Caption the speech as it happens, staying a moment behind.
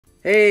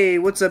Hey,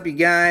 what's up you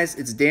guys?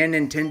 It's Dan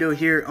Nintendo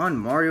here on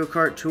Mario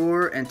Kart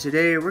Tour, and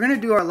today we're going to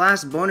do our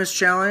last bonus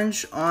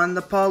challenge on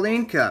the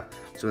Pauline Cup.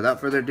 So without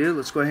further ado,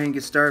 let's go ahead and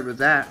get started with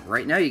that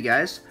right now, you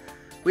guys.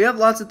 We have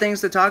lots of things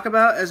to talk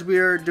about as we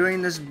are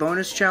doing this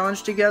bonus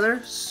challenge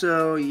together,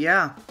 so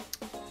yeah.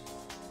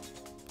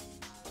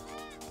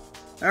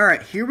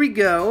 Alright, here we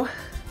go.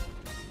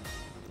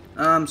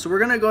 So we're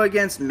going to go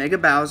against Mega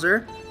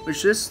Bowser,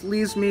 which just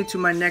leads me to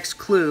my next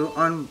clue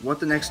on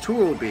what the next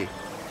tour will be.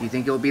 Do you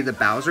think it'll be the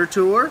Bowser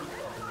Tour?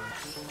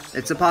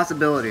 It's a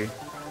possibility.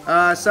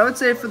 So I would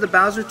say for the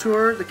Bowser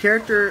Tour, the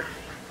character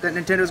that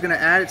Nintendo's going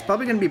to add, it's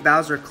probably going to be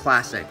Bowser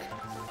Classic.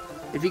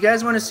 If you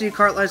guys want to see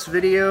Kartlife's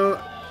video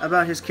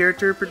about his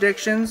character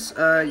predictions,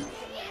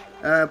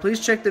 please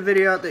check the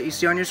video out that you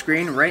see on your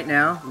screen right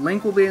now.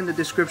 Link will be in the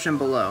description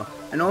below.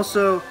 And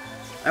also,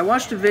 I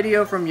watched a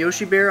video from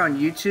Yoshi Bear on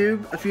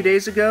YouTube a few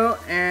days ago,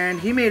 and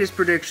he made his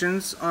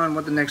predictions on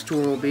what the next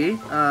tour will be.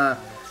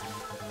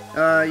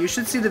 You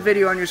should see the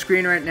video on your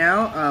screen right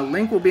now.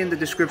 Link will be in the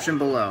description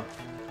below.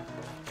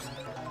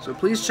 So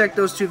please check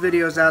those two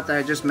videos out that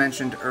I just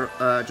mentioned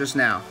just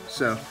now.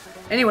 So,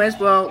 anyways,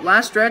 well,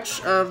 last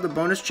stretch of the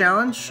bonus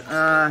challenge.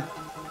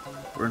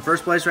 We're in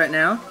first place right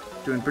now,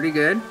 doing pretty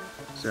good.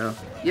 So,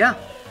 yeah.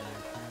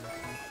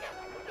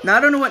 Now,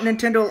 I don't know what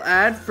Nintendo will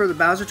add for the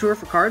Bowser Tour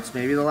for karts.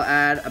 Maybe they'll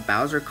add a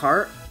Bowser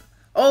kart.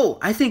 Oh,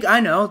 I think I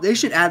know. They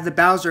should add the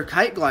Bowser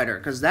Kite Glider,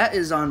 because that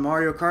is on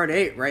Mario Kart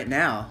 8 right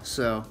now.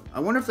 So,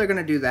 I wonder if they're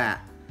going to do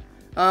that.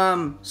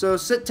 So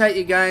sit tight,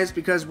 you guys,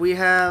 because we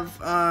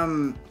have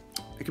a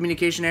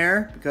communication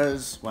error,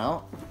 because,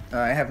 well,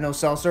 I have no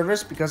cell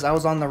service, because I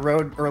was on the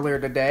road earlier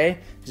today.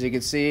 As you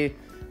can see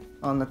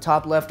on the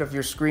top left of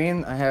your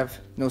screen, I have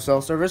no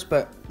cell service,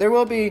 but there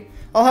will be,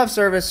 I'll have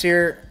service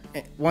here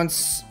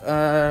once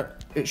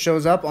it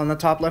shows up on the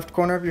top left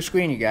corner of your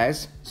screen, you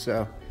guys.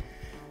 So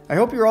I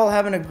hope you're all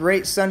having a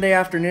great Sunday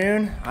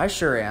afternoon. I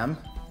sure am,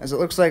 as it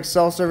looks like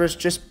cell service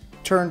just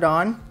turned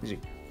on, as you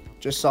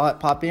just saw it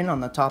pop in on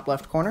the top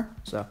left corner.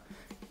 So,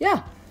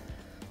 yeah.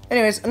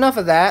 Anyways, enough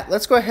of that.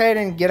 Let's go ahead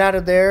and get out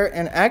of there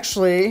and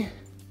actually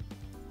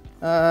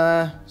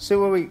see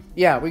what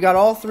we got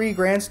all 3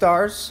 grand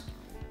stars.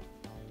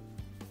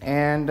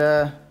 And,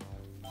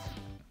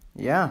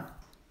 yeah.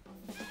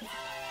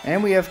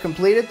 And we have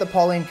completed the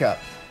Pauline Cup.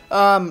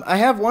 I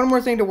have one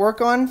more thing to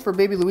work on for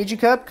Baby Luigi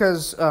Cup,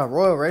 because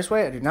Royal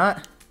Raceway, I did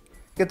not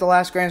get the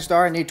last Grand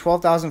Star. I need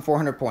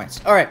 12,400 points.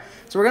 Alright,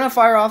 so we're going to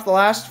fire off the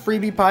last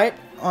freebie pipe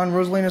on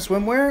Rosalina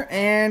Swimwear,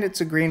 and it's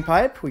a green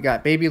pipe. We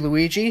got Baby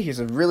Luigi. He's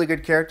a really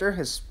good character.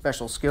 His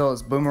special skill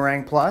is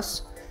Boomerang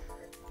Plus.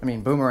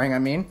 Boomerang, I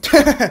mean.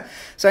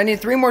 So I need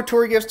 3 more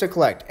tour gifts to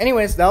collect.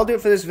 Anyways, that'll do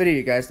it for this video,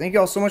 you guys. Thank you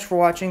all so much for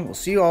watching. We'll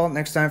see you all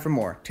next time for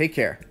more. Take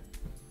care.